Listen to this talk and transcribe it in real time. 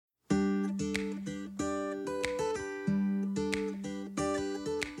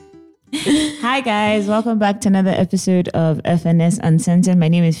Hi guys, welcome back to another episode of FNS Uncensored. My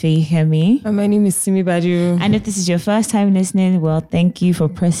name is Faye Hemi. And my name is Simi Badu. And if this is your first time listening, well, thank you for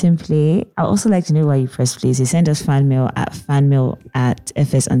pressing play. I'd also like to know why you press play. So send us fan mail at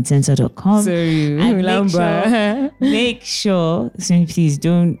fssuncensored.com. Sorry, and make sure, Simi, please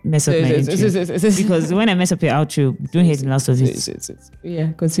don't mess up my intro. Because when I mess up your outro, don't hate the last of it.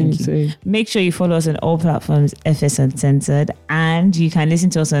 Yeah, continue. Sorry. Make sure you follow us on all platforms, FS Uncensored, and you can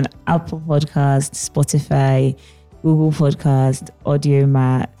listen to us on Apple Podcasts, Spotify, Google Podcast,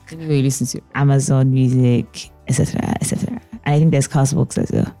 Audiomack, Anyway, you listen to Amazon Music, etc., etc. And I think there's Castbox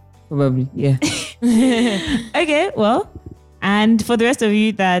as well. Probably, yeah. Okay, well, and for the rest of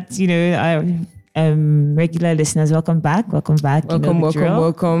you that are regular listeners, welcome back. Welcome.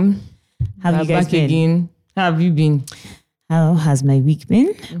 How have you guys been? Again. How have you been? How has my week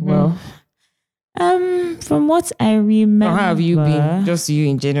been? Mm-hmm. Well, from what I remember, Or how have you been? Just you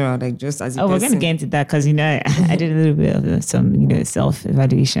in general, like just as a person. We're gonna get into that because I did a little bit of some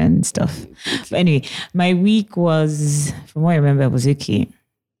self-evaluation stuff. But anyway, my week was, from what I remember, was okay.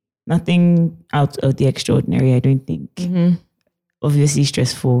 Nothing out of the extraordinary, I don't think. Mm-hmm. Obviously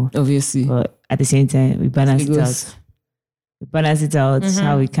stressful. Obviously, but at the same time, we balance it out. We balance it out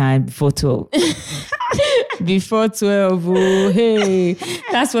how we can before 12. Before 12, oh, hey,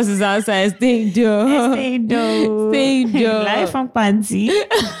 that's what is outside. Stay indoors. Stay indoors. Stay indoors. Live from Pansy.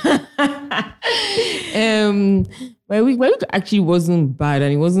 My week actually wasn't bad,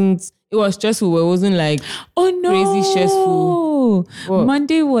 and it was stressful, but it wasn't like crazy stressful. What?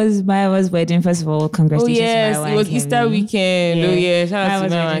 Monday was Maya's wedding. First of all, congratulations. Oh yes, it was Easter weekend. Yeah. Oh yeah, shout out to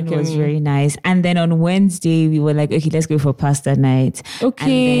Maya. It was very nice. And then on Wednesday we were like, okay, let's go for pasta night.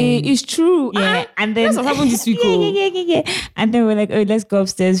 Okay, then, it's true. Yeah, and then that's what happened this week. Yeah. And then we're like, oh, let's go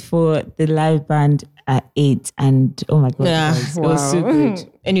upstairs for the live band at 8. And oh my god, it was so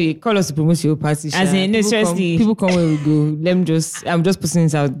good. Anyway, call us to promote your party. As in, no, seriously. People come where we go. I'm just putting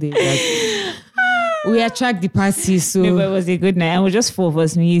this out there. Like, we attract the party, so. No, but it was a good night. And it was just 4 of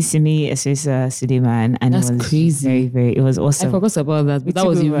us, me, Simi, Esesa, Suleiman. And that's it was crazy. Very, very, it was awesome. I forgot about that, but that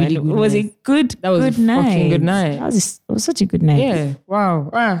was a really good night. It was a good night. Fucking good night. It was such a good night. Yeah,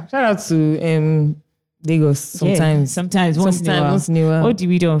 wow. Shout out to Lagos sometimes. Sometimes, once in a while. What did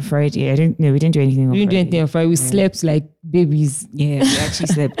we do on Friday? I don't know. We didn't do anything on Friday. We didn't do anything on Friday. We slept like babies. Yeah, we actually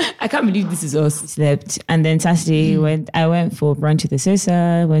slept. I can't believe this is us. We slept. And then Saturday, I went for brunch with the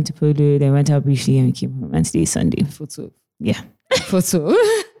Sosa, went to Polo, then went out briefly and we came home. And today is Sunday. Photo. Yeah. Photo.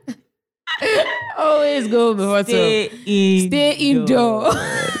 Always go before Stay indoor.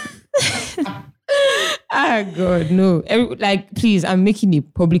 God, no. Please, I'm making a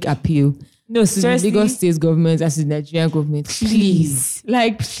public appeal. No, to the Lagos State government, as the Nigerian government, please.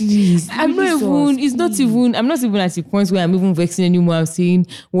 Please. I'm not even at the point where I'm even vexing anymore. I'm saying,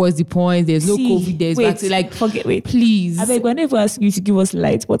 what's the point? There's no COVID, there's vaccine. Please. I beg, whenever I ask you to give us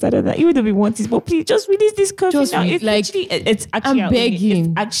light, what I don't know, even though we want it, but please just release this curfew now. It's actually I'm begging.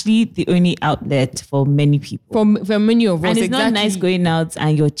 It's actually the only outlet for many people. For many of us, and it's not nice going out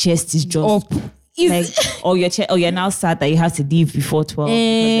and your chest is just up. Or you're now sad that you have to leave before 12.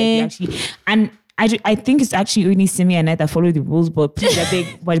 I think it's actually only Simi and I that follow the rules, but please,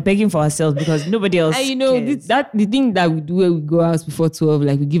 we're begging for ourselves because nobody else. And the thing that we do when we go out before 12,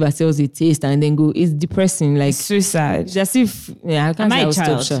 like we give ourselves a taste and then go, it's depressing. Like, it's so sad. It's as if I can't say I was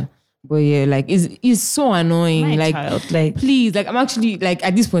stop. But yeah, like it's so annoying. My like, child, please, like I'm actually like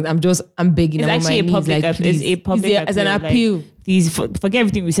at this point I'm begging. It's actually a public. It's a public. It's an appeal. Like, please forget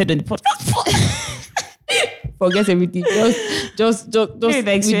everything we said on the podcast. Forget everything. Just with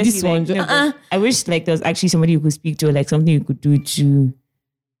this one. I wish like there was actually somebody you could speak to, or like something you could do to.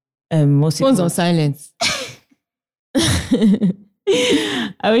 Phones on silence. I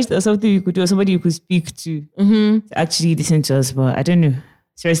wish there was something you could do, or somebody you could speak to actually listen to us. But I don't know.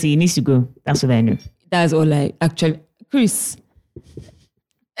 Seriously, it needs to go. That's what I know. That's all I actually. Chris.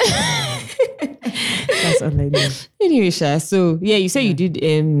 That's all I know. Anyway, Sha, so yeah, you say you did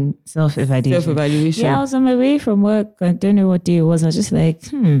self-evaluation. Yeah, I was on my way from work. I don't know what day it was. I was just like,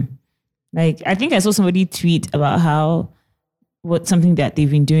 Like, I think I saw somebody tweet about something that they've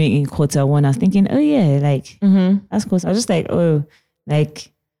been doing in Q1. I was thinking, oh yeah, like, that's cool. So I was just like, oh,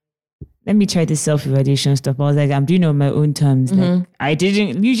 like, let me try this self-evaluation stuff. I was like, I'm doing it on my own terms. Like, I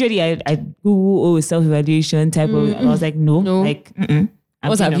didn't, usually I Google, self-evaluation type of, I was like, no. Like,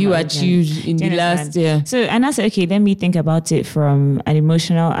 what have you achieved in the last year? So, and I said, okay, let me think about it from an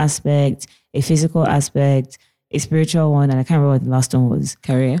emotional aspect, a physical aspect, a spiritual one, and I can't remember what the last one was.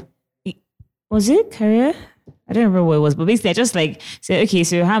 Career. Was it career? I don't remember what it was, but basically I just like said, okay,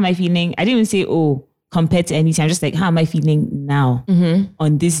 so how am I feeling? I didn't even say, oh, compared to anything. I'm just like, how am I feeling now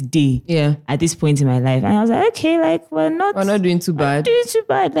on this day? Yeah. At this point in my life. And I was like, okay, like we're not doing too bad. Doing too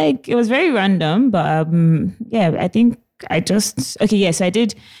bad. Like it was very random, but yeah, I think so I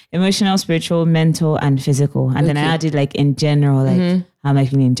did emotional, spiritual, mental, and physical. And then I added like in general, like how am I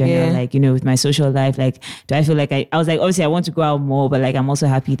feeling in general? Like, with my social life, like, do I feel like I was like, obviously I want to go out more, but like, I'm also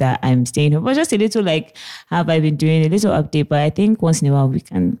happy that I'm staying home. But just a little like, how have I been doing? A little update. But I think once in a while we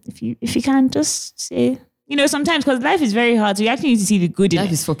can, if you can just say, sometimes because life is very hard. So you actually need to see the good in it.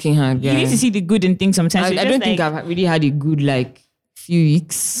 Life is fucking hard, You need to see the good in things sometimes. I don't think I've really had a good like few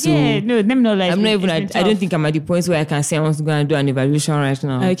weeks. So let me know. Like I'm not even. I don't think I'm at the point where I can say I want to go and do an evaluation right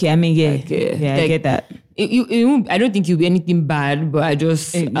now. Okay, I mean, I get that. I don't think it'll be anything bad, but I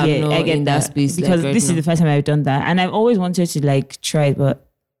just I'm not in that space because this is the first time I've done that, and I've always wanted to like try it, but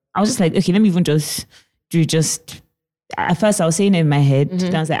I was just like, okay, let me even just do. At first, I was saying it in my head.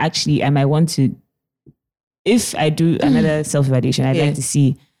 Then I was like, actually, I might want to. If I do another self-evaluation, I'd like to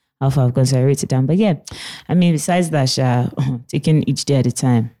see how far I've gone, so I wrote it down. But yeah, I mean, besides that, taking each day at a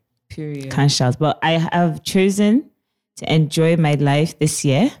time. Period. Can't shout. But I have chosen to enjoy my life this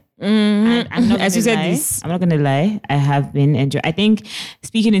year. And I'm not As you said this. I'm not going to lie. I have been enjoying. I think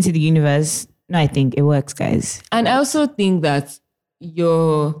speaking into the universe, I think it works, guys. And I also think that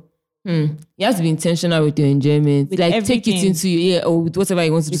you have to be intentional with your enjoyment. With like everything. take it into or with whatever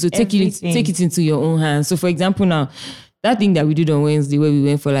you want to do. So take it into your own hands. So for example now, that thing that we did on Wednesday where we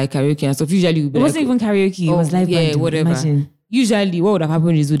went for like karaoke and stuff, usually we'd be it wasn't even karaoke, it was live band, whatever. Imagine. Usually what would have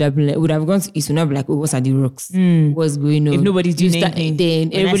happened is would have gone to East, would not be like, what's at the rocks? What's going on? If nobody's doing anything,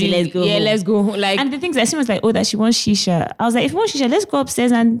 then everybody let's go home. let's go home. Like, and the things I see was like, that she wants shisha. I was like, if you want shisha, let's go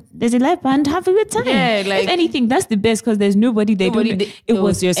upstairs and there's a live band, have a good time. Yeah, like, if anything, that's the best because there's nobody there. It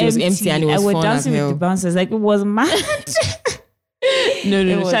was empty and it was I was fun dancing as with hell. the bouncers, like it was mad.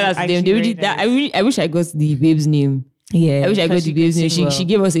 No, shout out to them. They really that I wish I got the babe's name. Yeah, I wish I got the babe's name. She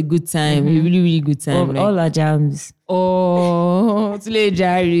gave us a good time, a really, really good time. All our jams. Oh, Tule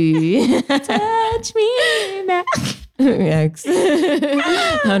Jari. Touch me now. Yes.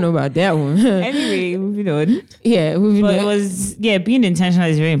 I don't know about that one. Anyway, moving on. Yeah, moving on. It was, being intentional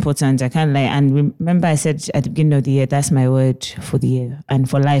is very important. I can't lie. And remember I said at the beginning of the year, that's my word for the year and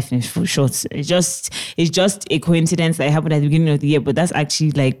for life and for short. It's just a coincidence that it happened at the beginning of the year, but that's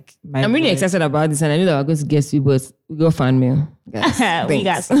actually like I'm really excited about this and I know that we're going to guess you, but we got fan mail. We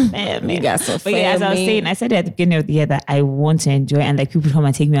got some fan mail. But yeah, as I was saying, I said at the beginning of the year that I want to enjoy and like people come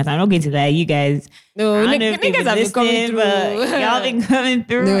and take me out. I'm not going to lie, you guys. No, niggas have been coming through. Y'all been coming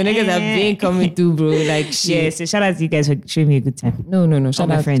through. No, niggas have been coming through, bro. Like shit. Yeah, so shout out to you guys for showing me a good time. No. Shout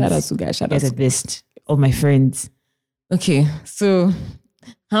my out friends. Shout out to guys. Shout out to the best of my friends. Okay, so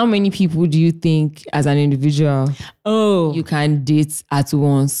how many people do you think as an individual you can date at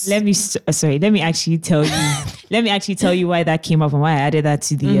once? Let me actually tell you. Let me actually tell you why that came up and why I added that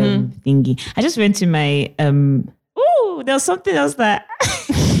to the thingy. I just went to my there was something else that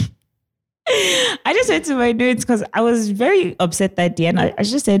I just went to my notes because I was very upset that day and I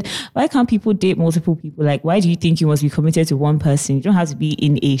just said, why can't people date multiple people? Like, why do you think you must be committed to one person? You don't have to be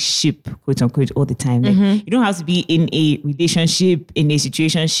in a ship, quote unquote, all the time. Like, you don't have to be in a relationship, in a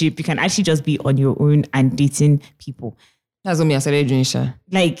situationship. You can actually just be on your own and dating people. That's what me I started doing, Sha.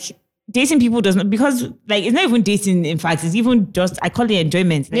 Like, dating people doesn't, because like it's not even dating, in fact, it's even just, I call it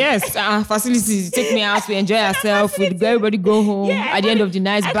enjoyment. Like, yes, facilities. Take me out, we enjoy ourselves, we everybody go home at the end of the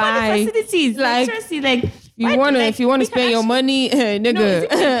night. Bye. Facilities. Like, seriously, like if you want to spend your money, nigga.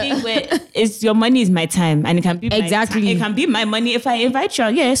 No, it's your money is my time, and it can be exactly. It can be my money if I invite you.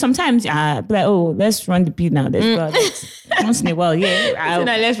 Yeah, sometimes be like, let's run the P now. Let's go. Once in a while,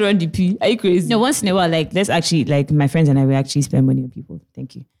 let's run the P. Are you crazy? No, once in a while, like let's actually, like my friends and I will actually spend money on people.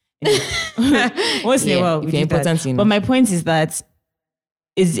 Thank you. Once in a while, we do that. But my point is that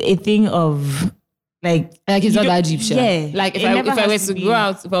is a thing of like it's not that deep. Yeah, like if I were to go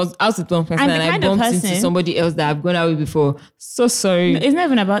out, if I was out with one person and I bumped into somebody else that I've gone out with before, so sorry. No, it's not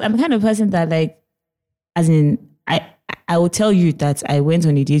even about. I'm the kind of person that like, as in I will tell you that I went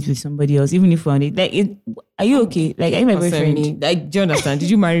on a date with somebody else, even if we're on it. Like, are you okay? Like, are you my boyfriend? Like, do you understand? Did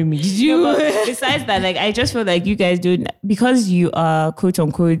you marry me? Did you? No, besides that, like, I just feel like you guys do, because you are quote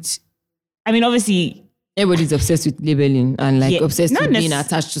unquote. I mean, obviously, everybody's obsessed with labeling and like obsessed with being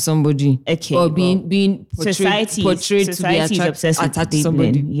attached to somebody. Okay, or being portrayed to be attached to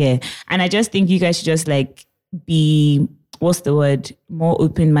somebody. Yeah, and I just think you guys should just like be. What's the word? More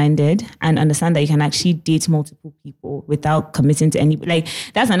open-minded and understand that you can actually date multiple people without committing to any. Like,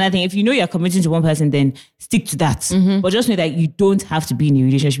 that's another thing. If you know you're committing to one person, then stick to that. But just know that you don't have to be in a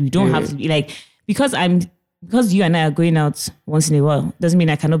relationship. You don't have to be like, because you and I are going out once in a while, doesn't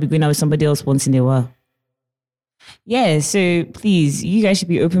mean I cannot be going out with somebody else once in a while. Yeah, so please, you guys should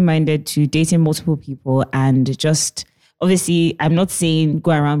be open-minded to dating multiple people and just obviously, I'm not saying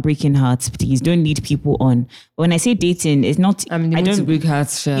go around breaking hearts. Please don't lead people on. But when I say dating, it's not. I don't break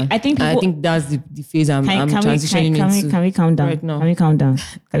hearts. Sure. I think that's the phase I'm transitioning into. Can we calm down right now? Can we calm down?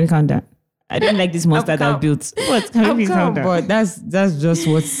 Can we calm down? I don't like this monster that I've built. What? Can we calm down? But that's just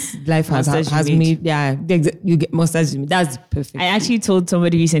what life has made. Yeah, you get mustache. That's perfect. I actually told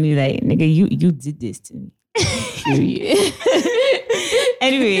somebody recently, like, nigga, you did this to me.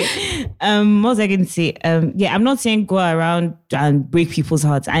 Anyway, what was I going to say? Yeah, I'm not saying go around and break people's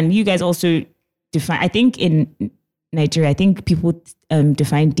hearts. And you guys also define, I think in Nigeria, I think people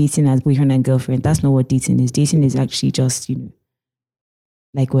define dating as boyfriend and girlfriend. That's not what dating is. Dating is actually just,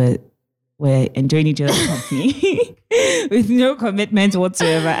 like we're enjoying each other's company with no commitment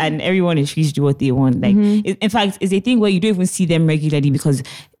whatsoever, and everyone is free to do what they want. Like, in fact, it's a thing where you don't even see them regularly because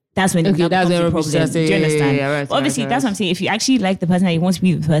that's when that's a problem. Do you understand? Yeah, right, obviously, that's what I'm saying. If you actually like the person and you want to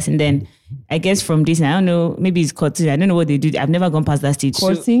be with the person, then I guess from dating, I don't know, maybe it's courting. I don't know what they do. I've never gone past that stage.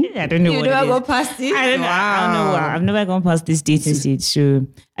 Courting? So, I don't know what it is. You never gone past it? I don't know. I've never gone past this dating stage. So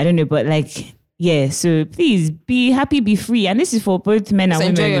I don't know. But like, yeah. So please be happy, be free. And this is for both men and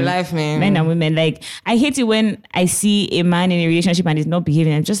women. Enjoy your life, man. Men and women. Like, I hate it when I see a man in a relationship and he's not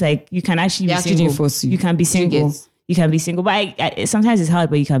behaving. I'm just like, you can actually be single. Force you. You can be single. You can be single. But I sometimes it's hard,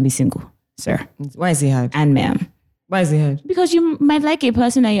 but you can be single. Sir. Why is it hard? And ma'am. Why is it hard? Because you might like a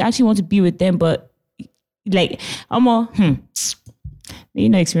person and you actually want to be with them, but like, you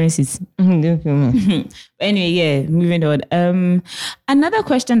know, experiences. But anyway, yeah, moving on. Another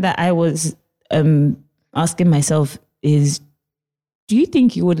question that I was asking myself is, do you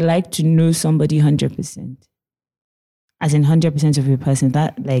think you would like to know somebody 100%? As in 100% of your person,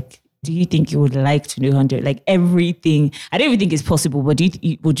 that like, do you think you would like to know 100, like everything? I don't even think it's possible, but do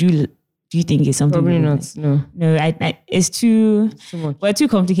you think it's something? Probably not. Like? No. It's too much. We're too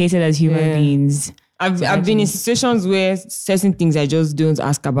complicated as human beings. I've been in situations where certain things I just don't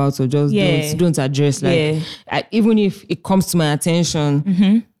ask about or just don't address. Like even if it comes to my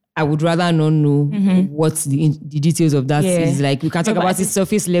attention, I would rather not know what the details of that is. Like we can talk about it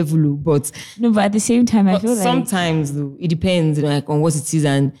surface level, but at the same time, I feel like sometimes though, it depends like on what it is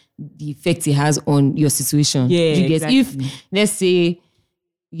and the effect it has on your situation. Yeah, exactly. If let's say.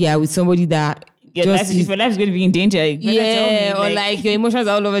 Yeah, with somebody that if your life is going to be in danger, or like your emotions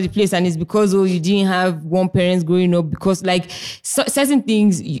are all over the place, and it's because you didn't have one parent growing up. Because like certain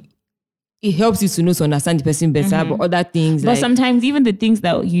things, it helps you to understand the person better. But other things, but sometimes even the things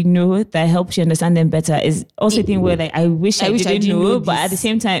that you know that helps you understand them better is also a thing where like I wish I didn't know, but at the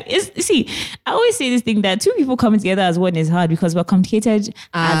same time, I always say this thing that two people coming together as one is hard because we're complicated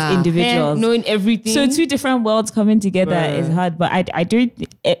as individuals, knowing everything. So two different worlds coming together is hard. But I don't.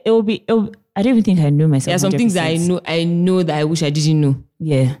 I don't even think I know myself. There are some 100%. Things that I know that I wish I didn't know.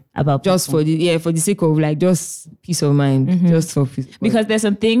 Yeah, about just people. For the sake of like just peace of mind, just for peace. Because there's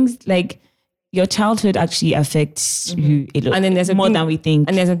some things like. Your childhood actually affects you a lot, and then there's more than we think.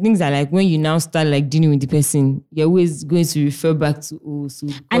 And there's some things that like when you now start like dealing with the person, you're always going to refer back to this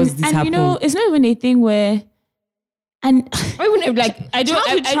happened. And you know, it's not even a thing where, and even like I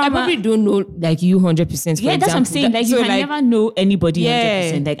probably don't know like you 100%. Yeah, that's what I'm saying. Like you can never know anybody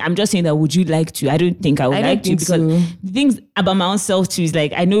 100%. Like I'm just saying that. Would you like to? I don't think I would like to because the things about my own self too is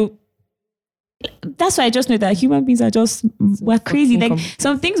like I know. That's why I just know that human beings are we're crazy. Like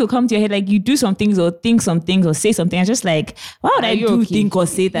some things will come to your head, like you do some things or think some things or say something. I'm just like, why would I think or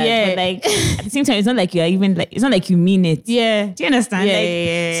say that? Yeah. But like at the same time, it's not like you are even like, it's not like you mean it. Yeah. Do you understand?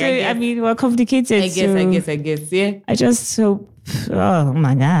 Yeah, So I mean, we're complicated. I guess. Yeah. I just hope. Oh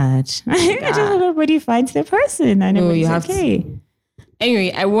my God! I just hope everybody finds their person. I know you have okay.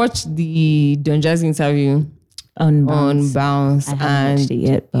 Anyway, I watched the Don Jazzy interview. On Bounce, and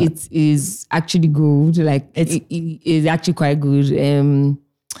it is actually good. Like it is actually quite good. He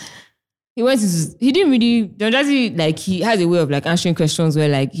didn't really Don Jazzy, like he has a way of like answering questions where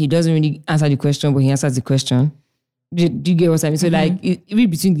like he doesn't really answer the question, but he answers the question. Do you get what I mean? So like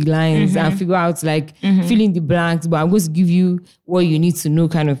read between the lines and figure out like fill in the blanks. But I'm going to give you what you need to know,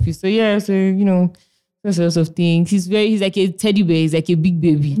 kind of. So yeah, so you know. Those sorts of things. He's like a teddy bear. He's like a big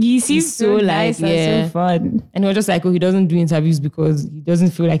baby. He seems so nice and so fun. And we're just like, he doesn't do interviews because he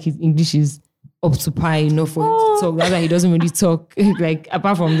doesn't feel like his English is up to par enough for him to talk. That's why he doesn't really talk. Like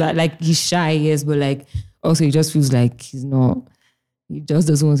apart from that, like he's shy, yes, but like also he just feels like he's not. He just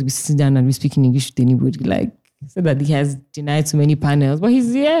doesn't want to be sitting down and be speaking English with anybody. Like so that he has denied too many panels, but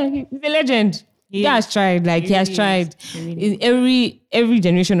he's a legend. He has tried. Like he has tried. In every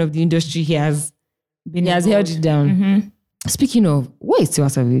generation of the industry, he has held it down. Speaking of, what is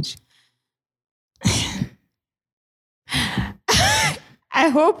Tiwa Savage? I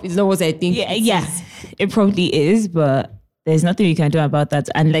hope it's not what I think. Yeah, it probably is, but there's nothing we can do about that.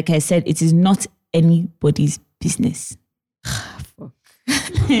 And like I said, it is not anybody's business. Fuck.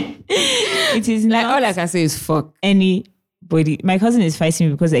 It is Like not all I can say is fuck. anybody. My cousin is fighting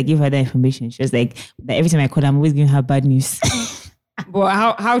me because I give her that information. She was like, that every time I call her, I'm always giving her bad news. But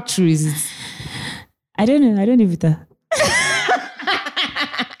how true is it? I don't know. I don't know if that.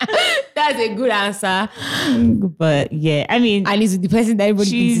 That's a good answer. But yeah, I mean, And it's the person that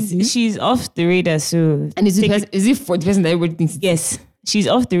everybody thinks it is. she's off the radar. So And is it for the person that everybody thinks it is? yes, she's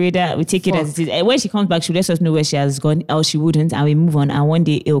off the radar. We take it as it is. And when she comes back, she'll let us know where she has gone, or she wouldn't, and we move on. And one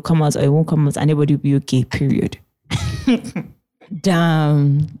day it will come out or it won't come out, and everybody will be okay. Period.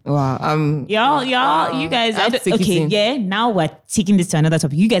 Damn. Wow. Y'all, you guys. I have to take it in. Yeah. Now we're taking this to another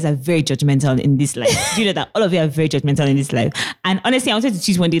topic. You guys are very judgmental in this life. Do you know that all of you are very judgmental in this life? And honestly, I wanted to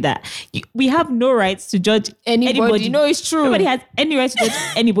choose one day that we have no rights to judge anybody. No, it's true. Nobody has any right to judge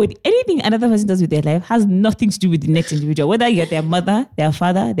anybody. Anything another person does with their life has nothing to do with the next individual. Whether you're their mother, their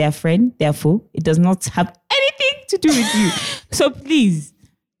father, their friend, their foe, it does not have anything to do with you. So please,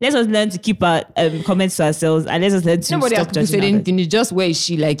 let us learn to keep our comments to ourselves, and let us learn to Nobody stop has judging said others. anything. It's just where is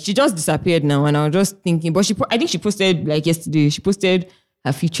she? Like, she just disappeared now, and I was just thinking. But I think she posted like yesterday. She posted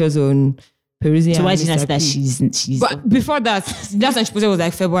her features on Peruzzi. So why and did you not Mr. say that P. she's? But before that, last time she posted was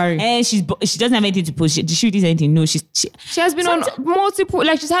like February. And she doesn't have anything to post. Did she release anything? No, she She has been on multiple.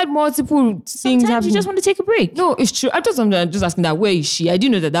 Like, she's had multiple things sometimes happen. you just want to take a break. No, it's true. I'm just asking that. Where is she? I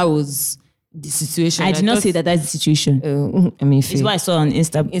didn't know that was the situation. I did not say that that's the situation. I mean, It's what I saw on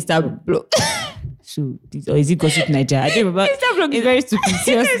Insta blog. So, or is it Gossip Nigeria? I don't remember. Insta blog is very stupid.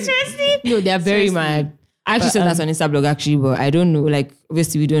 Seriously. No, they are very mad. I actually said that on Insta blog actually, but I don't know. Like,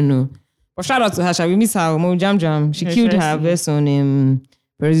 obviously we don't know. But shout out to her. Shall we miss her? Mom Jam Jam. She killed her verse on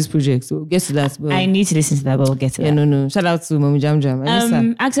Peruzzi's project. So we'll get to that. But I need to listen to that, but we'll get to that. No. Shout out to Mom Jam Jam. I miss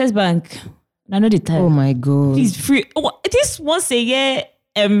her. Access Bank. I know the time. Oh my God. Please free. Oh, this once a year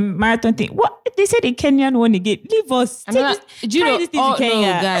marathon thing. What they said the Kenyan one again? Leave us. Do you know? This thing to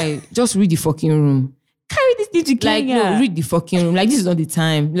Kenya. No, guy, just read the fucking room. Carry this thing to Like, Kenya. no, read the fucking room. Like, this is not the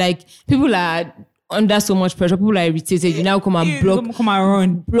time. Like, people are under so much pressure. People are irritated. You now come and come and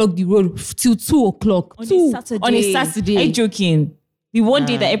run block the road till 2:00 on a Saturday. Are you joking? The one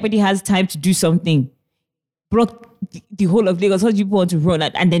day that everybody has time to do something, block the whole of Lagos. How do you want to run?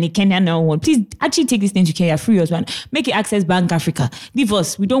 And then the Kenyan now one. Please actually take this thing to Kenya. Free us, man. Make it Access Bank Africa. Leave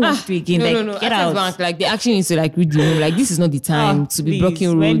us. We don't want to do it again. No. Get Access out. Bank, like, they actually need to like read the room. Like, this is not the time to be blocking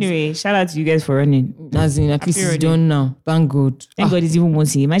roads. Well, anyway, shout out to you guys for running. As in, at least it's done now. Thank God. Thank God it's even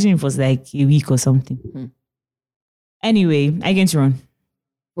once. Imagine if it was like a week or something. Anyway, I going to run.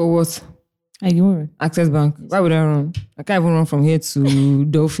 For what? I can run. Access Bank. Why would I run? I can't even run from here to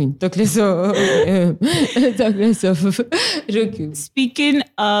Dolphin. Talk less of. Talk less of. Joking. Speaking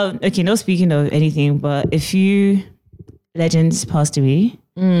of, okay, not speaking of anything, but a few legends passed away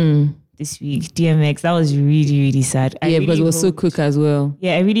this week. DMX, that was really, really sad. Yeah, because it was so quick as well.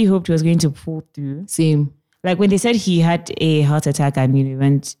 Yeah, I really hoped he was going to pull through. Same. Like when they said he had a heart attack and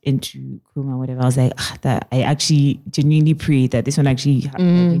went into coma or whatever, I was like, that I actually genuinely pray that this one actually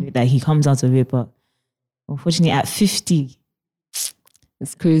happened, that he comes out of it. But unfortunately, at 50,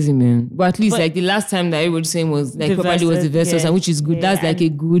 it's crazy, man. But at least like the last time that everybody was saying was like probably was the Versus, and which is good. That's like a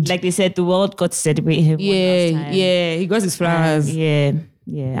good. Like they said, the world got to celebrate him. Yeah, he got his flowers.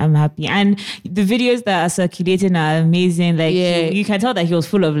 Yeah, I'm happy. And the videos that are circulating are amazing. Like you can tell that he was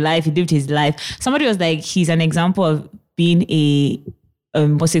full of life. He lived his life. Somebody was like, he's an example of being a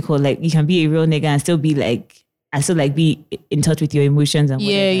what's it called? Like you can be a real nigga and still be like be in touch with your emotions and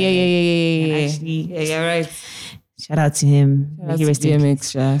whatever. Yeah. Actually, you're right. Shout out to him. Shout out to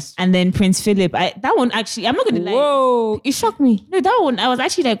DMX. And then Prince Philip. That one actually, I'm not gonna lie. Whoa, it shocked me. No, that one I was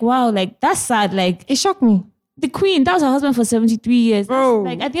actually like, wow, like that's sad. Like it shocked me. The Queen, that was her husband for 73 years. Bro.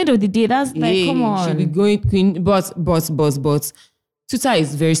 Like at the end of the day, that's like, come on. She'll be going Queen, but Twitter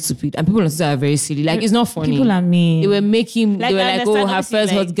is very stupid and people on Twitter are very silly. Like it's not funny. People are mean. They were making, like, they were like, oh, her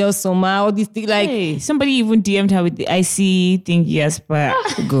first hot girl summer, all these things. Like somebody even DM'd her with the IC thing, yes, but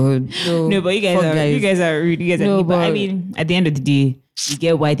good. No, but you guys are rude. You guys are but I mean, at the end of the day, you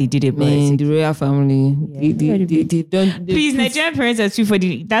get why they did it, but the royal family. They don't. Please, Nigerian parents are too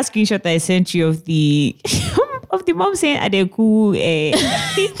funny. That screenshot that I sent you of the mom saying Adeku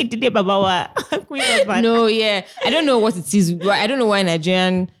No, yeah. I don't know what it is. I don't know why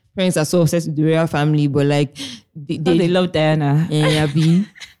Nigerian parents are so obsessed with the royal family, but like they love Diana.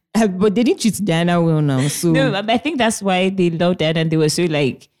 But they didn't treat Diana well now. So no, I think that's why they loved Diana and they were so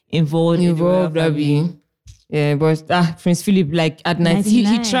like involved in the royal family. Yeah, but Prince Philip, like at 90,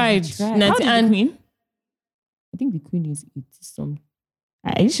 he tried. How did the Queen? I think the Queen is 80 something.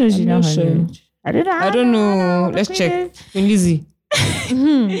 Are you sure she's not 100? I don't know. Let's check. Queen Lizzie.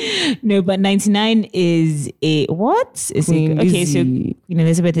 No, but 99 is a what? Is it okay? So Queen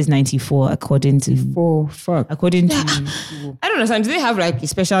Elizabeth is 94 according to according to I don't understand. Do they have like a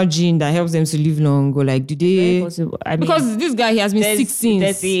special gene that helps them to live long, or like do they? I mean, because this guy, he has been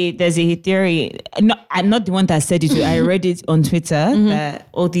 16. There's a theory. I'm not the one that said it. I read it on Twitter that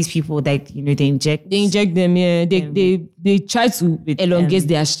all these people, like, they inject them. Yeah, they try to elongate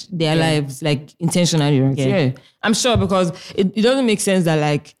their lives, like intentionally. Right? Yeah. I'm sure, because it doesn't make sense that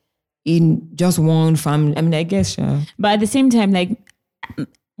like in just one family. I mean, I guess, sure. But at the same time, like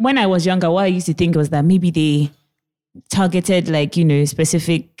when I was younger, what I used to think was that maybe they targeted like,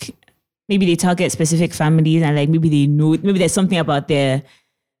 specific, maybe they target specific families, and like maybe they know, maybe there's something about their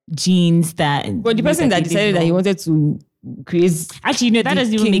genes that. But the person that decided that he wanted to create. Actually, that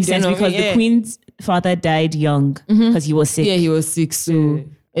doesn't even make sense, because the Queen's father died young because he was sick. Yeah, he was sick. So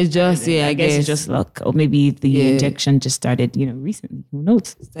it's just, I guess it's just luck. Or maybe the injection just started, recently. Who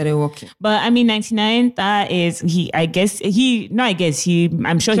knows? Started working. But I mean, 99, that is, I'm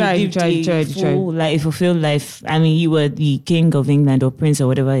sure he lived a full life, fulfilled life. I mean, you were the king of England or prince or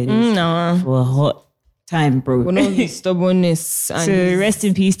whatever it is for a hot time, bro. Well, no, his stubbornness. So rest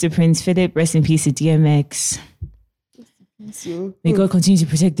in peace to Prince Philip. Rest in peace to DMX. May God continue to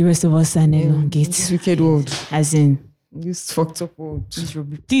protect the rest of us and elongate this wicked world. As in, this fucked up world.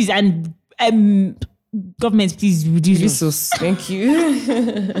 Please, and government, please reduce us. Thank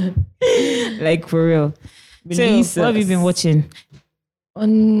you. Like, for real. Release what have you been watching?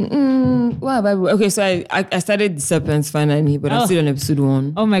 Okay, so I started The Serpents finally, but I'm still on episode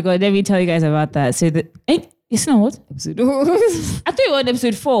 1. Oh my God, let me tell you guys about that. So it's not what? Episode 1. I thought you were on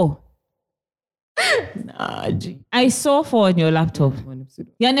episode 4. Nah, I saw 4 on your laptop.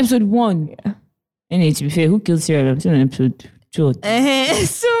 You're on episode 1. Yeah. And to be fair, who killed Serial? I'm still on episode 2. So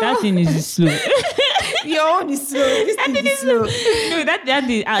that thing is slow. Your own is slow. This thing is slow. No,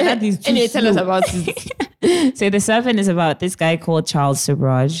 that is too anyway, slow. Tell us about it. So The Serpent is about this guy called Charles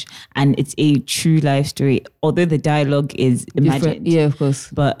Suraj, and it's a true life story. Although the dialogue is imagined. Yeah, of course.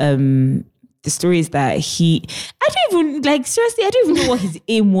 But the story is that I don't even know what his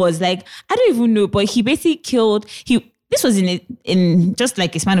aim was. Like, I don't even know, but he basically killed, this was in just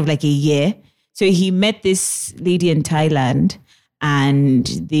like a span of like a year. So he met this lady in Thailand and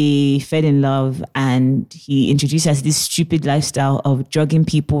they fell in love, and he introduced us this stupid lifestyle of drugging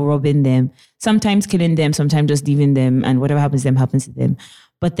people, robbing them, sometimes killing them, sometimes just leaving them, and whatever happens to them happens to them.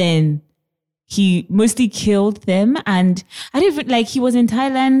 But then he mostly killed them, and I don't even, like, he was in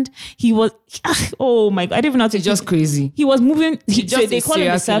Thailand. He was, oh my God, I don't even know how to. It's just crazy. He was moving. So they call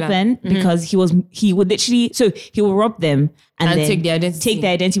him the Serpent because he would literally, so he will rob them and then take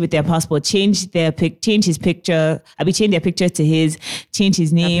their identity with their passport, change his picture. change their picture to his, change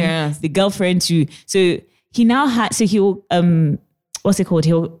his name, appearance. The girlfriend too. So he now had, so he will, what's it called?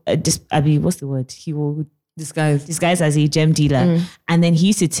 He'll, what's the word? He will disguised as a gem dealer. And then he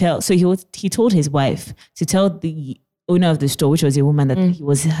used to tell, so he told his wife to tell the owner of the store, which was a woman,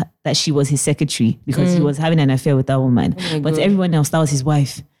 that she was his secretary because he was having an affair with that woman. But to everyone else, that was his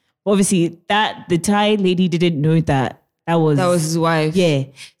wife. Obviously, the Thai lady didn't know that was his wife. Yeah.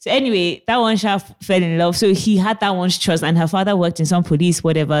 So anyway, that one fell in love. So he had that one's trust, and her father worked in some police,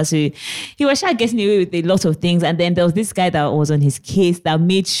 whatever. So he was getting away with a lot of things. And then there was this guy that was on his case that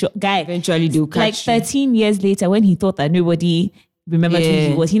made sure, eventually they'll catch like 13 years later, when he thought that nobody remembered who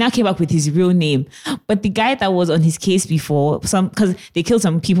he was, he now came up with his real name. But the guy that was on his case before, because they killed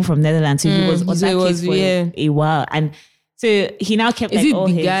some people from Netherlands, so he was on that case for a while. And so he now kept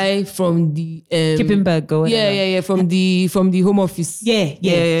guy from the Kippenberg or whatever? Yeah, from the Home Office. Yeah.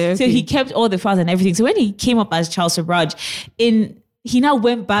 Okay. So he kept all the files and everything. So when he came up as Charles Suraj, he now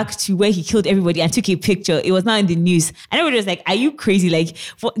went back to where he killed everybody and took a picture. It was now in the news. And everybody was like, are you crazy? Like,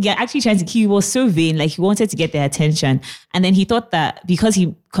 you're actually trying to kill. He was so vain. Like, he wanted to get their attention. And then he thought that because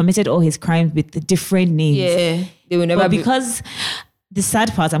he committed all his crimes with the different names. Yeah. They will never because the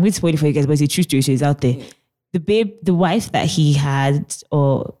sad part, I'm going to spoil it for you guys, but it's a true story, so it's out there. Yeah. The wife that he had,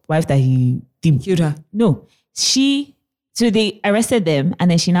 or wife that he killed her. No, so they arrested them, and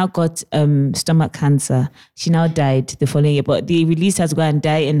then she now got stomach cancer. She now died the following year, but they released her to go and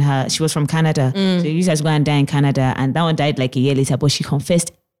die she was from Canada. So they released her to go and die in Canada, and that one died like a year later, but she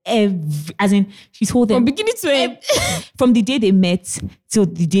confessed she told them from beginning to end, from the day they met till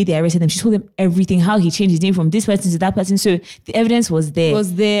the day they arrested them, she told them everything, how he changed his name from this person to that person. So the evidence was there.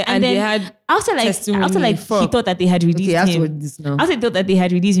 And they had after he thought that they had released him. After he thought that they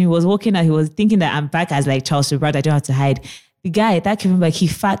had released him, he was walking out, he was thinking that I'm back as like Charles Suraj, I don't have to hide. The guy, that came back, he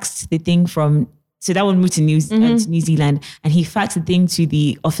faxed the thing from So that one moved to New Zealand, and he faxed the thing to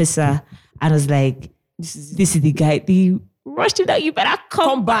the officer and was like, this is the guy. They rushed him down. You better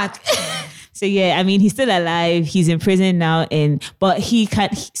come back. So yeah, I mean, he's still alive. He's in prison now, but he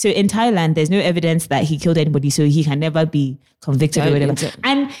can't. So in Thailand, there's no evidence that he killed anybody, so he can never be convicted or whatever.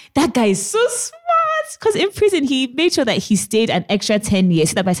 And that guy is so smart, because in prison he made sure that he stayed an extra 10 years,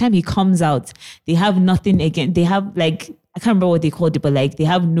 so that by the time he comes out, they have nothing again. They have like, I can't remember what they called it, but like they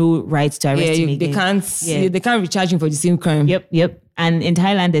have no rights to arrest him again. They can't recharge him for the same crime. Yep. And in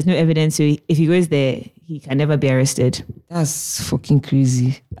Thailand, there's no evidence, so if he goes there, he can never be arrested. That's fucking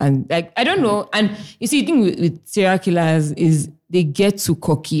crazy. And like, I don't know. And you see, the thing with serial killers is they get too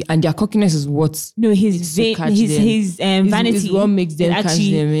cocky, and their cockiness is what his vanity is what makes them catch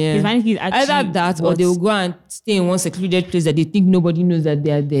them. Yeah. His vanity is actually either that, or they will go and stay in one secluded place that they think nobody knows that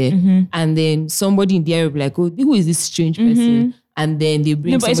they are there, and then somebody in the area will be like, "Oh, who is this strange person?" And then they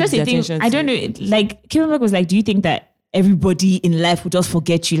bring. No, but it's just a thing. I don't know. Like Kimberberg was like, "Do you think that everybody in life will just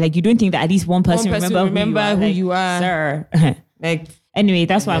forget you? Like, you don't think that at least one person remember who you are, sir?" Like, anyway,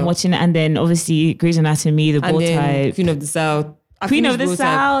 that's why I'm watching it. And then obviously Grey's Anatomy, the Bold Type, Queen of the South. Queen of the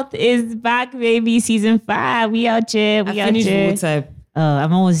South is back, baby. Season 5. We out here. I finished Bold Type.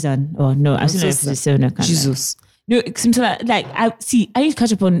 I'm almost done. Oh no, I'm still episode 7. Jesus. No, it seems like I need to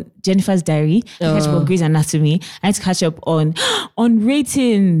catch up on Jennifer's Diary. I need to catch up on Grey's Anatomy. I need to catch up on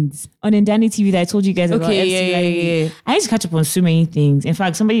ratings on Indani TV that I told you guys about. Yeah. I need to catch up on so many things. In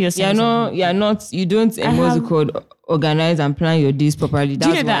fact, somebody just you don't what's it called? Organize and plan your days properly. Do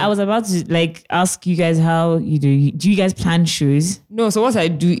you know that I was about to like ask you guys how you do? Do you guys plan shows? No. So what I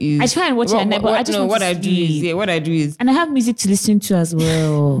do is I try and watch it at night, but I just want what to I do is, and I have music to listen to as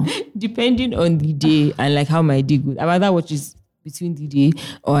well. Depending on the day and like how my day goes, I rather watch it between the day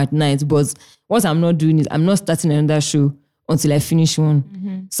or at night. But what I'm not doing is I'm not starting another show until I finish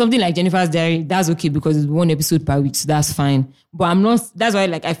one. Something like Jennifer's Diary, that's okay because it's 1 episode per week, so that's fine. But I'm not. That's why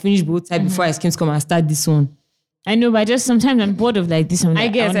like I finished Bold Type before I came to come and start this one. I know, but just sometimes I'm bored of like this one. I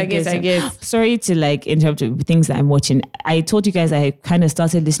guess. Sorry to like interrupt with things that I'm watching. I told you guys I kind of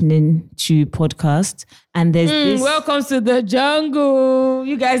started listening to podcasts, and there's this. Welcome to the jungle.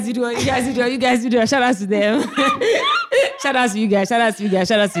 You guys did what? Shout out to them. Shout out to you guys.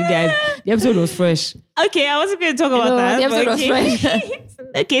 The episode was fresh. Okay, I wasn't going to talk about that. The episode was fresh.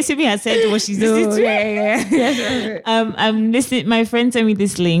 Okay, Simi has said what she's listening to. Yeah. I'm listening. My friend sent me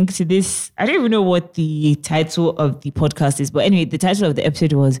this link to this. I don't even know what the title of the podcast is, but anyway, the title of the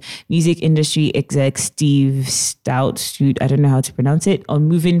episode was Music Industry Exec Steve Stout. I don't know how to pronounce it. On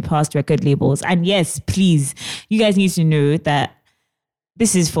moving past record labels. And yes, please, you guys need to know that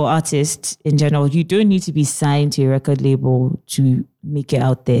this is for artists in general. You don't need to be signed to a record label to make it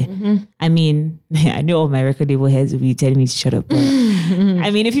out there. I mean, I know all my record label heads will be telling me to shut up. But I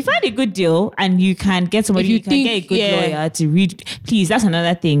mean, if you find a good deal and you can get somebody, you can get a good lawyer to read, please, that's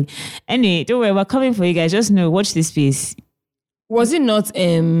another thing. Anyway, don't worry, we're coming for you guys. Just know, watch this space. Was it not...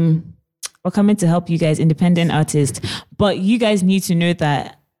 We're coming to help you guys, independent artists. But you guys need to know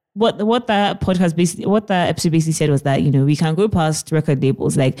that what that episode basically said was that, you know, we can go past record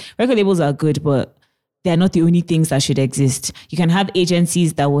labels. Like, record labels are good, but they're not the only things that should exist. You can have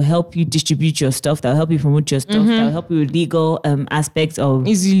agencies that will help you distribute your stuff, that will help you promote your stuff, that will help you with legal aspects of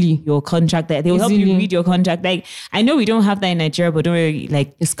your contract. That they will help you read your contract. Like, I know we don't have that in Nigeria, but don't worry,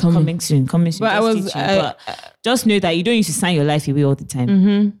 like, it's coming soon. But just know that you don't need to sign your life away all the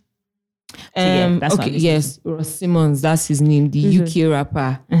time. Ross Simmons, that's his name, the UK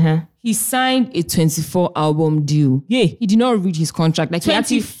rapper. He signed a 24 album deal. Yeah, he did not read his contract. Like,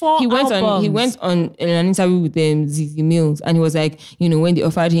 24 he went on an interview with ZZ Mills, and he was like, you know, when they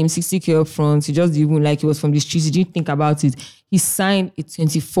offered him 60K up front, he just didn't, like, he was from the streets, he didn't think about it. He signed a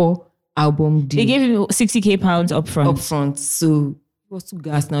 24 album deal. They gave him 60K pounds up front. So he was too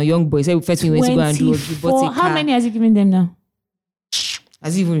gassed now. Young boy said first thing he went to go and do was he bought a car. How many has he given them now?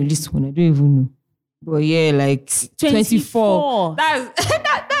 Has he even released one? I don't even know. But yeah, like 24. That's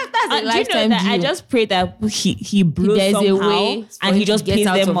a lifetime deal. I just pray that he blows somehow and he just pays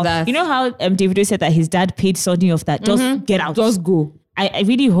them off. That. You know how Davido said that his dad paid something off that? Just get out. Just go. I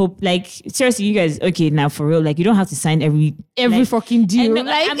really hope, like, seriously, you guys, okay, now for real, like, you don't have to sign every fucking deal. And,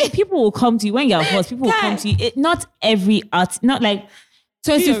 I mean, people will come to you when you're host. People will come to you. Not every art, not like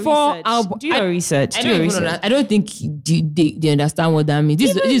 24 album. Do your research. I don't think they understand what that means.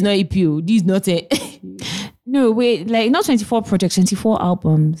 This is not EPO. This is not a... No, wait, like, not 24 projects, 24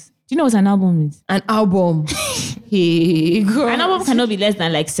 albums. Do you know what an album is? An album. Hey, God. An album cannot be less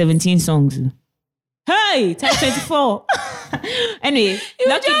than like 17 songs. Hey, type 24. Anyway,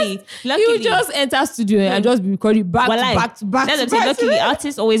 luckily, he would just enter studio and just be recording back to back. That's what I'm saying. Luckily,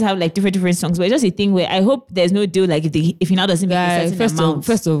 artists always have like different songs, but it's just a thing where I hope there's no deal like if he now doesn't make a certain amount.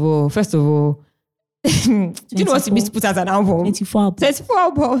 First of all. Do you know what it means to put out an album? 24 album. 24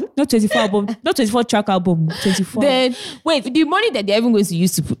 album. Not 24 album. Not 24 track album. 24. Then wait, the money that they're even going to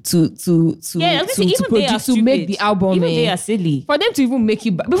use to make the album. Even they are silly. For them to even make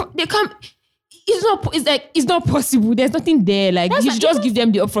it back, they can't. It's not possible. There's nothing there. Like you should just give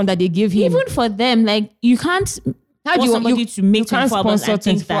them the upfront that they gave him. Even for them, like you can't. How do you want somebody to make 24 albums and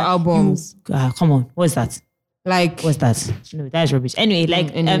think that albums? Come on, what's that? Like what's that? No, that's rubbish. Anyway,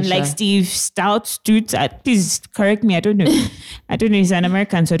 like Steve Stute. Please correct me. I don't know. He's an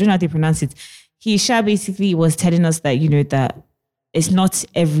American, so I don't know how to pronounce it. He basically was telling us that that it's not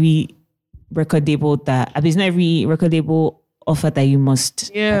every record label it's not every record label offer that you must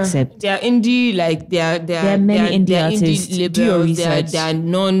accept. There are indie, there are many indie artists. Labels, do your research. There are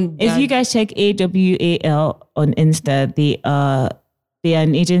non. If you guys check AWAL on Insta, they are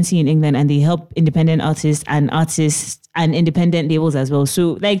an agency in England and they help independent artists and independent labels as well.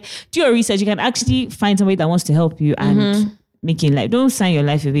 So do your research. You can actually find somebody that wants to help you and making don't sign your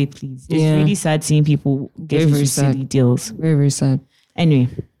life away, please. It's really sad seeing people get into silly deals. Very, very sad. Anyway,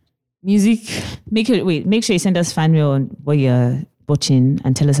 music. Make sure you send us fan mail on what you're watching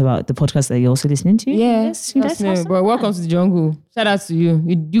and tell us about the podcast that you're also listening to. Yes, but welcome to the jungle. Shout out to you.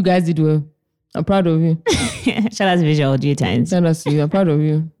 You guys did well. I'm proud of you. Shout out to Visual Audio Times. Shout out to you. I'm proud of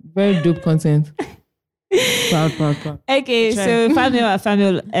you. Very dope content. Proud. Okay, so family at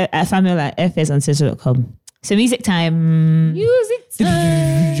fsuncensored.com. So music time.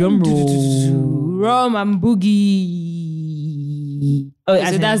 Drum roll. Rum and boogie.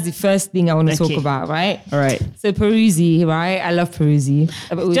 So that's the first thing I want to talk about, right? All right. So Peruzzi, right? I love Peruzzi.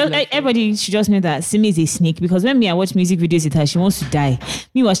 Everybody should just know that Simi is a snake, because when I watch music videos with her, she wants to die.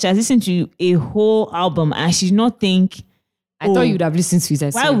 Meanwhile, she has listened to a whole album and she's not think. I thought you would have listened to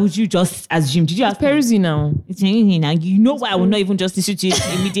it. Why would you just assume? Did you ask Peruzzi now? It's anything now. You know why I would not even just listen to it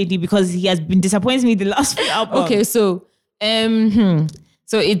immediately, because he has been disappointing me the last few albums. Okay, so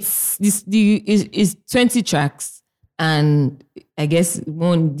so it's 20 tracks. And I guess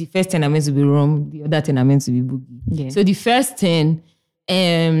the first 10 are meant to be Rum, the other 10 are meant to be Boogie. Yeah. So the first 10,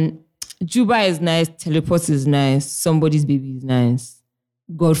 Juba is nice, Teleport is nice, Somebody's Baby is nice,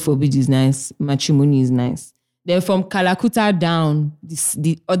 God Forbid is nice, Matrimony is nice. Then from Kalakuta down,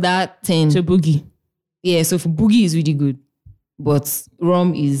 the other 10. So Boogie. Yeah, so for Boogie is really good, but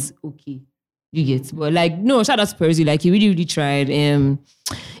Rum is okay. You get, but no, shout out to Peruzzi. He really, really tried.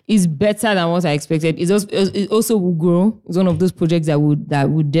 It's better than what I expected. It also will grow. It's one of those projects that would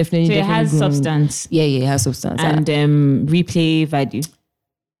definitely. So it has grow. Substance. Yeah, it has substance and replay value.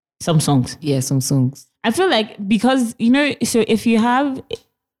 Some songs. Yeah, some songs. I feel like because so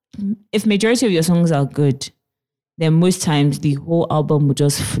if majority of your songs are good, then most times the whole album will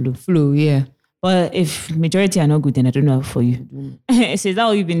just flow. Yeah. But if majority are not good, then I don't know for you. So is that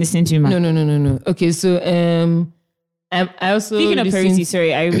all you've been listening to, man? No. Okay, so I also speaking of Peruzzi,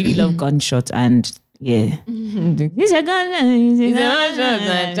 sorry, I really love Gunshot and yeah. This a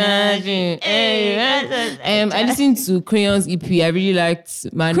I listened to Crayon's EP. I really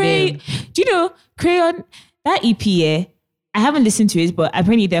liked Man. Do you know Crayon? That EP, I haven't listened to it, but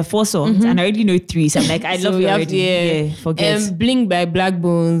apparently there are 4 songs and I already know 3. So I'm like, I love it already. Yeah, forget. Blink by Black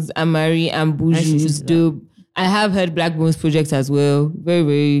Bones, Amari and Buju is dope. I have heard Black Bones project as well. Very,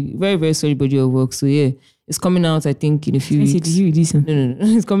 very, very, very solid body of work. So yeah, it's coming out, I think, in a few weeks. Did you release it? No.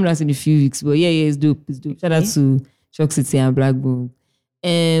 It's coming out in a few weeks. But yeah, it's dope. It's dope. Shout out to Shock City and Black Bones.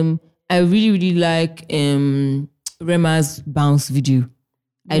 I really, really like Rema's Bounce video.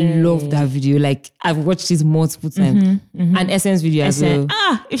 I love that video. I've watched it multiple times. And Essence video as well.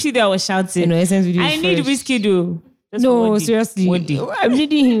 If she there, I was shouting. Essence video. I need Whiskey though. No, seriously. I'm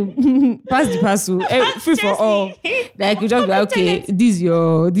needing him. Pass the parcel. Free for all. We just be okay. This is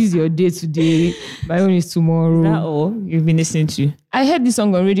your day today. My own is tomorrow. Is that all you've been listening to? I heard this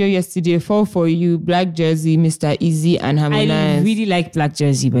song on radio yesterday. Fall For You, Black Jersey, Mr. Easy, and Harmonize. I really like Black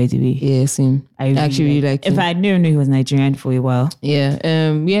Jersey, by the way. Yeah, same. I actually really like him. If I never knew he was Nigerian for a while.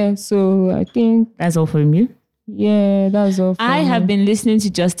 Yeah. So I think that's all from you. Yeah, that's all. I have been listening to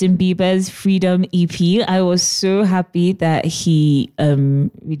Justin Bieber's Freedom EP. I was so happy that he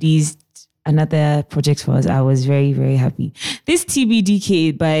released another project for us. I was very, very happy. This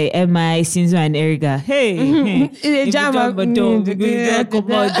TBDK by MI, Sinzo and Eriga. Hey.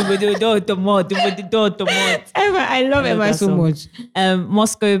 I love MI so much.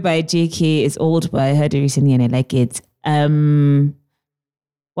 Moscow by JK is old, but I heard it recently and I like it.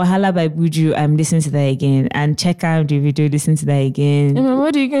 Wahala by Buju, I'm listening to that again. And Check Out the video, listen to that again.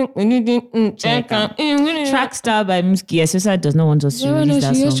 What do you get? Check Out. Trackstar by Muski. Esosa does not want us to release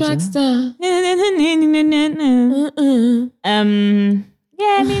that song.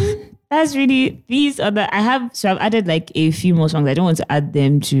 Yeah, I mean, that's really, I've added like a few more songs. I don't want to add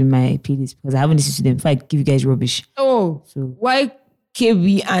them to my playlist because I haven't listened to them before I give you guys rubbish. Oh, so why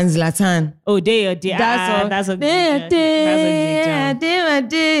KB and Zlatan? Oh, Day or Day. That's a Day.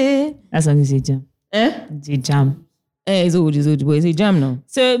 That song is a jam. It's a jam. It's old, but it's a jam now.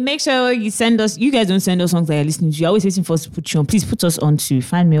 So make sure you send us, you guys don't send us songs that you're listening to. You're always waiting for us to put you on. Please put us on to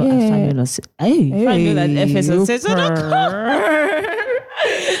fanmail at fanmail@fsoncensored.com.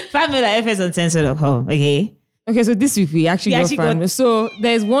 Fanmail@fsoncensored.com. Okay, so this week we actually got fan mail. So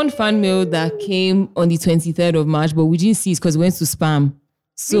there's one fan mail that came on the 23rd of March, but we didn't see it because we went to spam.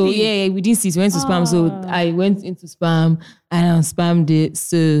 So really? We didn't see it. We went to spam. So I went into spam and I unspammed it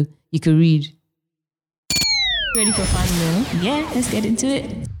so you could read. Ready for fan mail? Yeah, let's get into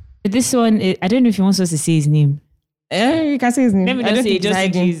it. This one, I don't know if he wants us to say his name. You can say his name. Let me not say it, just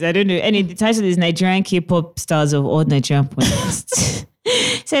in case. I don't know. And the title is Nigerian K-pop Stars of All Nigerian Podcasts.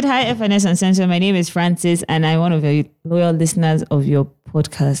 Said, hi, FNS Uncensored. My name is Francis and I'm one of your loyal listeners of your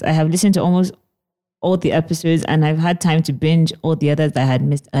podcast. I have listened to almost all the episodes and I've had time to binge all the others that I had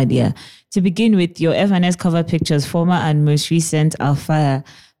missed earlier. To begin with, your FNS cover pictures, former and most recent, are fire.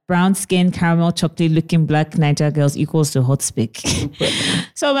 Brown skin, caramel, chocolate looking black Niger girls equals to hot spick.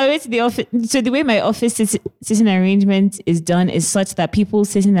 So my way to the office, so the way my office sitting arrangement is done is such that people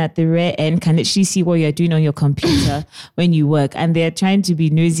sitting at the rear end can literally see what you're doing on your computer when you work. And they're trying to be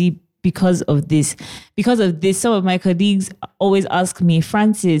nosy because of this. Some of my colleagues always ask me,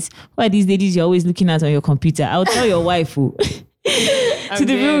 Francis, who are these ladies you're always looking at on your computer? I'll tell your wife who. So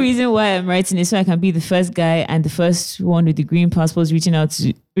the real reason why I'm writing is so I can be the first guy and the first one with the green passports reaching out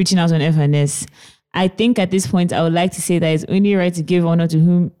on FNS. I think at this point I would like to say that it's only right to give honor to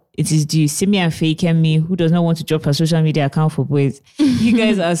whom it is due. Simi and Fakemi, who does not want to drop her social media account for boys. You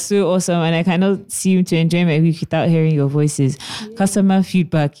guys are so awesome and I cannot seem to enjoy my week without hearing your voices. Customer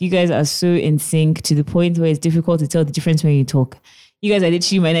feedback, you guys are so in sync to the point where it's difficult to tell the difference when you talk. You guys are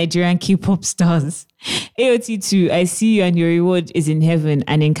literally my Nigerian K-pop stars. AOT2, I see you and your reward is in heaven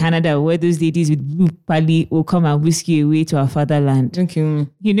and in Canada where those ladies with blue pali will come and whisk you away to our fatherland. Thank you.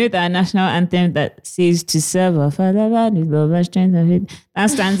 You know that national anthem that says to serve our fatherland with love and strength of it.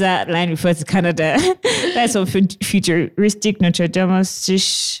 That stanza line refers to Canada. That's some futuristic Notre Dame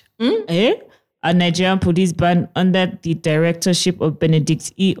a Nigerian police band under the directorship of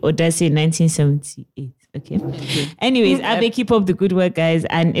Benedict E. Odase in 1978. Okay. Anyways, Abe, keep up the good work, guys.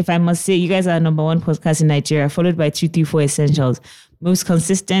 And if I must say, you guys are number one podcast in Nigeria, followed by 2, 3, 4 essentials. Most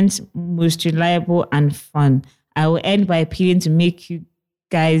consistent, most reliable, and fun. I will end by appealing to make you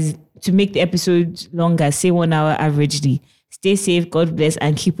guys, to make the episode longer, say 1 hour averagely. Stay safe, God bless,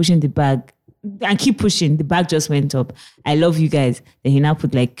 and keep pushing the bag. And keep pushing. The bag just went up. I love you guys. Then he now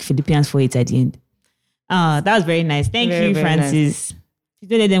put like Philippians 4:8 at the end. That was very nice. Thank you, Francis. Nice. You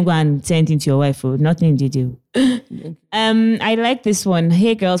don't let them go and say anything to your wife, or nothing they do. I like this one.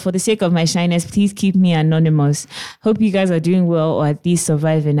 Hey girls, for the sake of my shyness, please keep me anonymous. Hope you guys are doing well or at least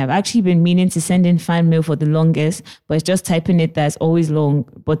surviving. I've actually been meaning to send in fan mail for the longest, but it's just typing it that's always long,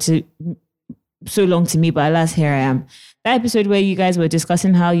 so long to me, but alas, here I am. That episode where you guys were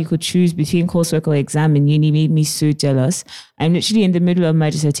discussing how you could choose between coursework or exam in uni made me so jealous. I'm literally in the middle of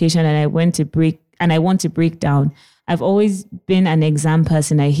my dissertation and I want to break down. I've always been an exam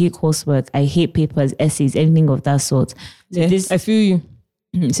person. I hate coursework. I hate papers, essays, anything of that sort. So I feel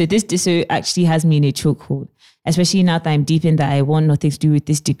you. So this actually has me in a chokehold, especially now that I'm deep in that I want nothing to do with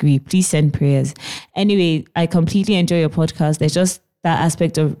this degree. Please send prayers. Anyway, I completely enjoy your podcast. There's just that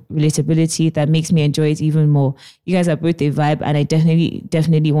aspect of relatability that makes me enjoy it even more. You guys are both a vibe and I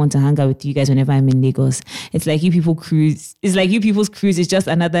definitely want to hang out with you guys whenever I'm in Lagos. It's like you people's cruise is just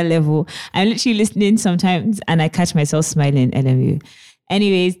another level. I'm literally listening sometimes and I catch myself smiling. LMU.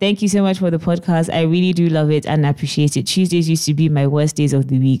 Anyways, thank you so much for the podcast. I really do love it and appreciate it. Tuesdays used to be my worst days of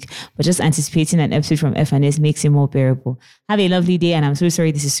the week, but just anticipating an episode from FNS makes it more bearable. Have a lovely day and I'm so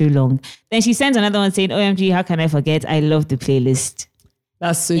sorry this is so long. Then she sends another one saying, OMG, how can I forget? I love the playlist.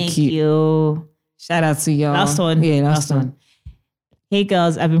 That's so Thank cute. You. Shout out to y'all. Last one. Yeah, last one. Hey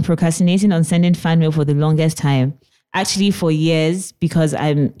girls, I've been procrastinating on sending fan mail for the longest time. Actually for years because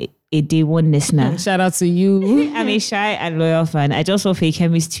I'm a day one listener. Shout out to you. I'm a shy and loyal fan. I just saw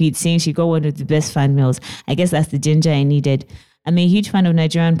Fakemi's tweet saying she got one of the best fan mails. I guess that's the ginger I needed. I'm a huge fan of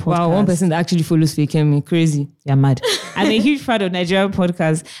Nigerian podcasts. Wow, one person that actually follows Fekemi. Crazy. You're mad. I'm a huge fan of Nigerian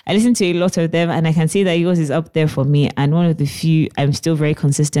podcasts. I listen to a lot of them and I can say that yours is up there for me and one of the few I'm still very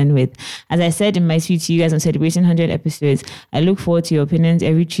consistent with. As I said in my tweet to you guys on celebrating 100 episodes, I look forward to your opinions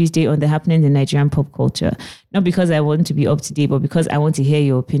every Tuesday on the happenings in Nigerian pop culture. Not because I want to be up to date, but because I want to hear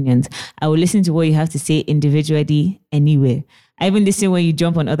your opinions. I will listen to what you have to say individually anywhere. I even listen when you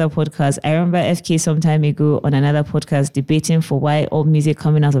jump on other podcasts. I remember FK some time ago on another podcast debating for why all music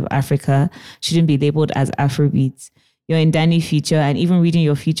coming out of Africa shouldn't be labeled as Afrobeats. You're in Danny feature and even reading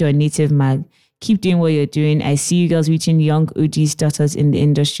your feature on Native Mag. Keep doing what you're doing. I see you girls reaching young OG status in the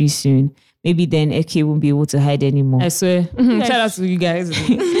industry soon. Maybe then FK won't be able to hide anymore. I swear. Shout out to you guys.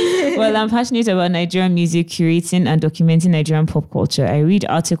 Well, I'm passionate about Nigerian music, curating and documenting Nigerian pop culture. I read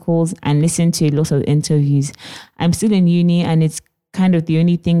articles and listen to a lot of interviews. I'm still in uni and it's kind of the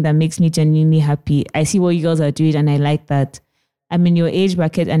only thing that makes me genuinely happy. I see what you girls are doing and I like that. I'm in your age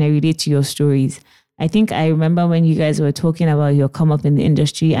bracket and I relate to your stories. I think I remember when you guys were talking about your come up in the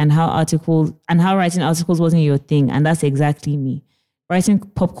industry and how writing articles wasn't your thing. And that's exactly me. Writing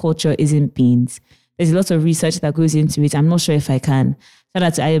pop culture isn't beans. There's a lot of research that goes into it. I'm not sure if I can. Shout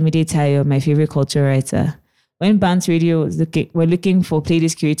out to Ayomide Tayo, my favorite culture writer. When Bounce Radio were looking for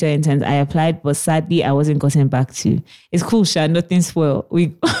playlist curator interns, I applied, but sadly, I wasn't gotten back to. It's cool, Sha, nothing spoiled.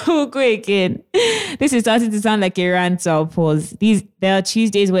 We'll go again. This is starting to sound like a rant, so I'll pause. There are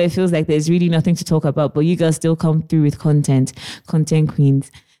Tuesdays where it feels like there's really nothing to talk about, but you guys still come through with content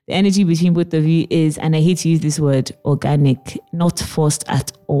queens. The energy between both of you is, and I hate to use this word, organic, not forced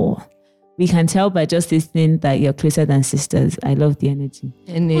at all. We can tell by just listening that you're closer than sisters. I love the energy.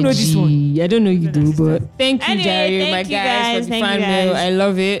 Energy. I don't know you do, but thank you, Jerry, my guys, for the fan mail. I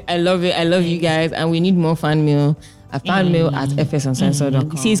love it. I love you guys. And we need more fan mail. A fan mail at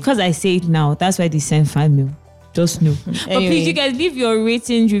fsuncensored.com. See, it's because I say it now. That's why they send fan mail. Just know. But please, you guys leave your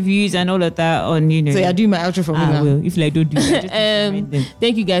ratings, reviews, and all of that on, So you're doing my outro for me now. I will. If I don't do that,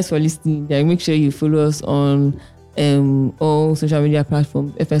 thank you guys for listening. Make sure you follow us on all social media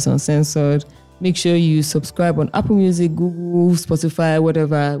platforms, FS Uncensored. Make sure you subscribe on Apple Music, Google, Spotify,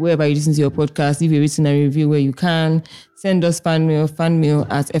 wherever you listen to your podcast. Leave a rating and review where you can. Send us fan mail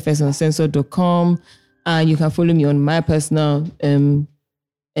at fsuncensored.com. And you can follow me on my personal platform,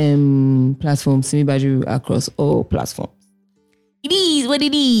 Simi Baju, across all platforms. It is what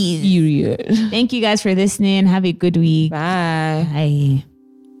it is. Period. Thank you guys for listening. Have a good week. Bye. Bye.